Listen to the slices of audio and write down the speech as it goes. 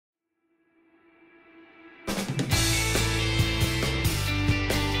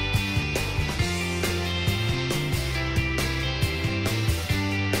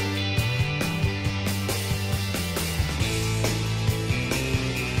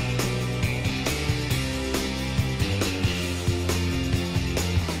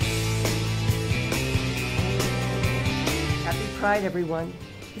Pride, everyone.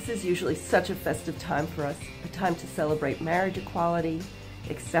 This is usually such a festive time for us, a time to celebrate marriage equality,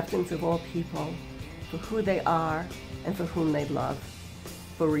 acceptance of all people, for who they are and for whom they love,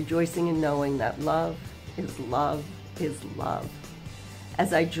 for rejoicing in knowing that love is love is love.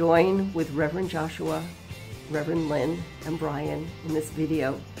 As I join with Reverend Joshua, Reverend Lynn, and Brian in this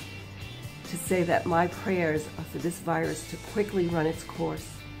video to say that my prayers are for this virus to quickly run its course,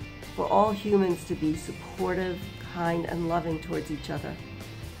 for all humans to be supportive, kind, and loving towards each other,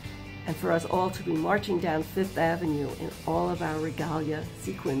 and for us all to be marching down Fifth Avenue in all of our regalia,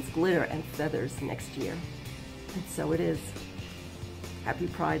 sequins, glitter, and feathers next year. And so it is. Happy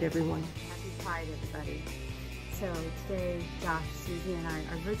Pride, everyone. Happy Pride, everybody. So today, Josh, Susie, and I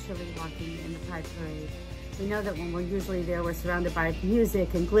are virtually walking in the Pride Parade. We know that when we're usually there, we're surrounded by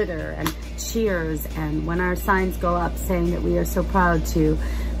music and glitter and cheers, and when our signs go up saying that we are so proud to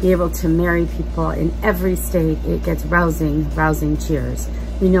be able to marry people in every state, it gets rousing cheers.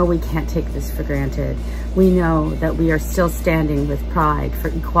 We know we can't take this for granted. We know that we are still standing with pride for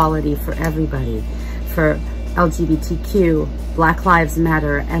equality for everybody, for LGBTQ, Black Lives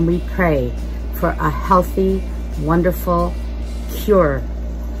Matter, and we pray for a healthy, wonderful cure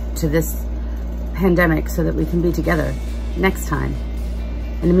to this pandemic so that we can be together next time.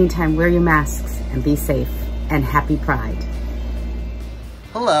 In the meantime, wear your masks and be safe, and happy Pride.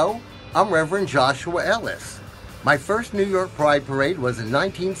 Hello, I'm Reverend Joshua Ellis. My first New York Pride Parade was in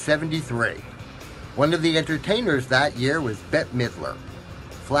 1973. One of the entertainers that year was Bette Midler.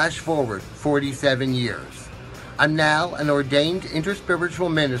 Flash forward 47 years. I'm now an ordained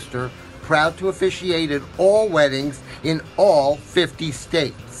interspiritual minister, proud to officiate at all weddings in all 50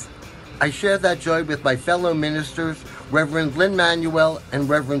 states. I share that joy with my fellow ministers, Reverend Lynn Manuel and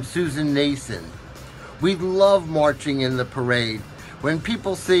Reverend Susan Nason. We love marching in the parade. When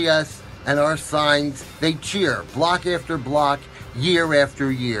people see us and our signs, they cheer block after block, year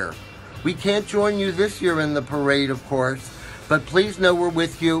after year. We can't join you this year in the parade, of course, but please know we're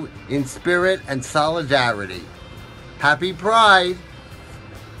with you in spirit and solidarity. Happy Pride!